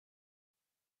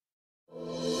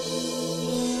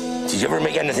Did you ever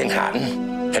make anything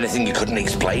happen? Anything you couldn't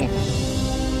explain?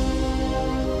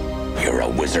 You're a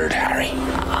wizard, Harry.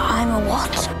 I'm a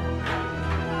what?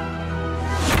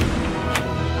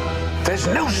 There's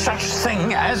no such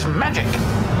thing as magic.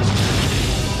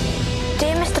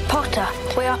 Dear Mr. Potter,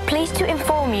 we are pleased to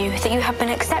inform you that you have been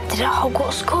accepted at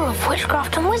Hogwarts School of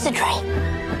Witchcraft and Wizardry.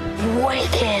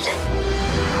 Wicked.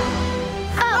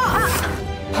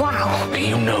 Wow. Do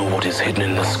you know what is hidden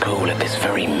in the school at this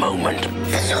very moment?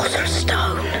 The Sorcerer's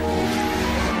Stone.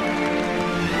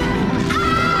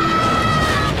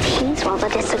 He's rather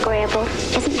disagreeable,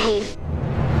 isn't he?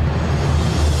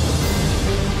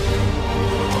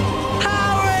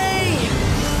 Harry!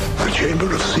 The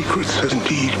Chamber of Secrets has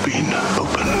indeed been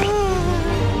opened.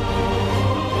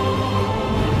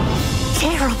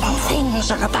 Terrible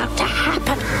things are about to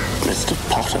happen. Mr.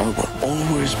 Potter will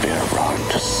always be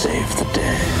around to save the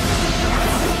day.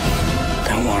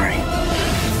 Don't worry.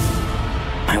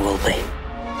 I will be.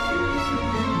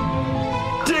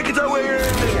 Take it away!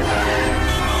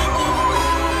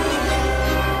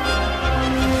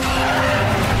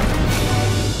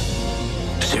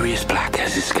 Sirius Black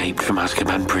has escaped from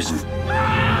Azkaban prison.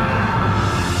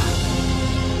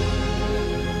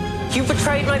 You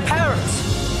betrayed my parents.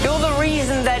 You're the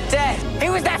reason they're dead. He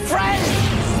was their friend!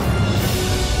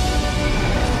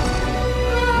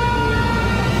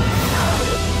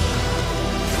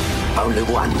 Only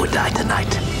one would die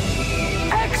tonight.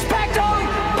 Expecto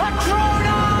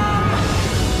Patronum!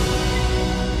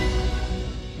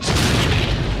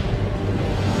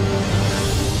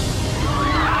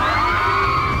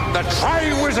 The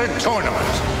Tri-Wizard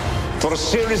Tournament. For a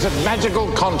series of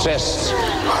magical contests.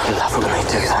 I love when they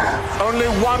do that. Only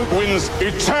one wins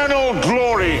eternal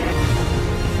glory.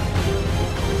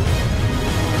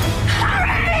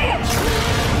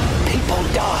 People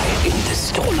die in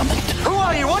this tournament. Who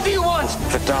are you? What do you want?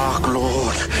 The Dark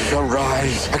Lord shall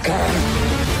rise again.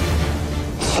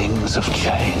 Things have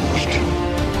changed.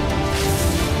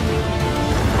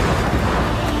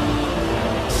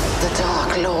 The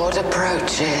Dark Lord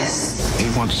approaches. He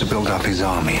wants to build up his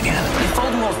army again. If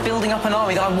Voldemort's building up an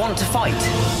army that I want to fight.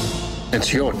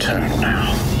 It's your turn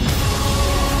now.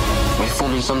 We're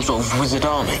forming some sort of wizard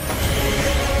army.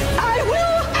 I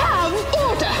will have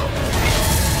order!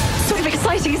 Sort of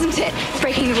exciting, isn't it?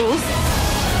 Breaking the rules.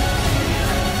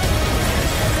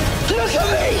 Look at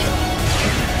me!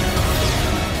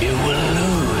 You will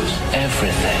lose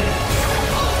everything.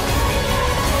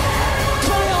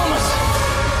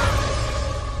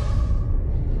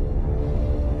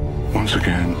 Once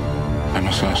again, I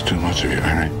must ask too much of you,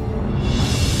 Harry.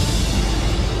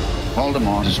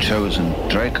 Voldemort has chosen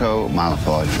Draco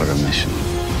Malfoy for a mission.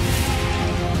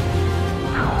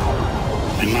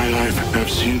 In my life, I've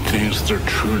seen things that are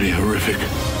truly horrific.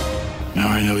 Now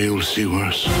I know you will see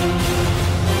worse.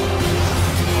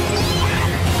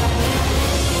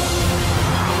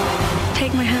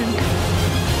 Take my hand.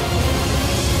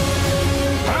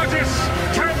 Artis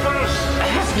Tempus! I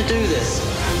have to do this.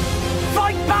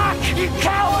 Fight back, you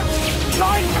cowards!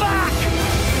 Fight back!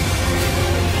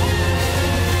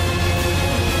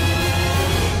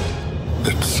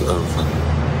 It's over.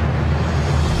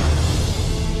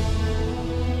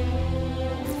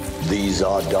 These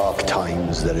are dark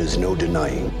times, there is no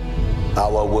denying.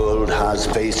 Our world has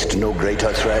faced no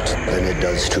greater threat than it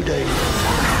does today.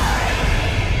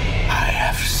 I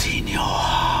have seen your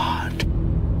heart,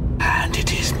 and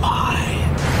it is mine.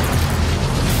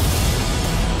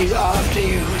 He's after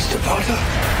you, Mr. Potter.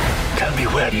 Tell me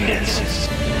where he is.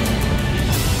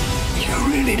 You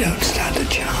really don't stand a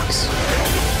chance.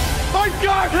 I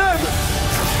got him!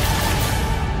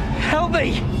 Help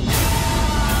me!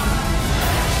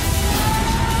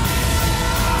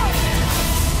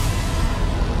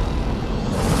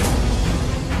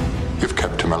 You've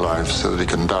kept him alive so that he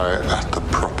can die at the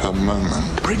proper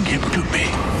moment. Bring him to me.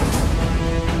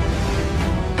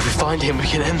 If we find him, we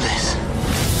can end this.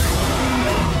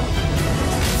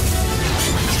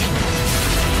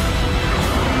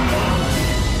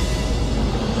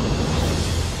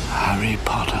 Harry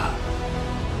Potter,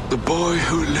 the boy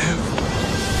who lived.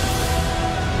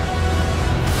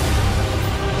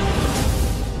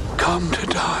 Come to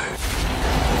die.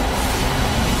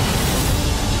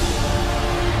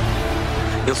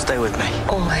 You'll stay with me.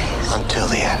 Always. Until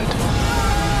the end.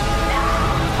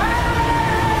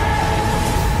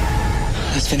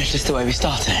 Let's finish this the way we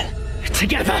started.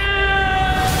 Together.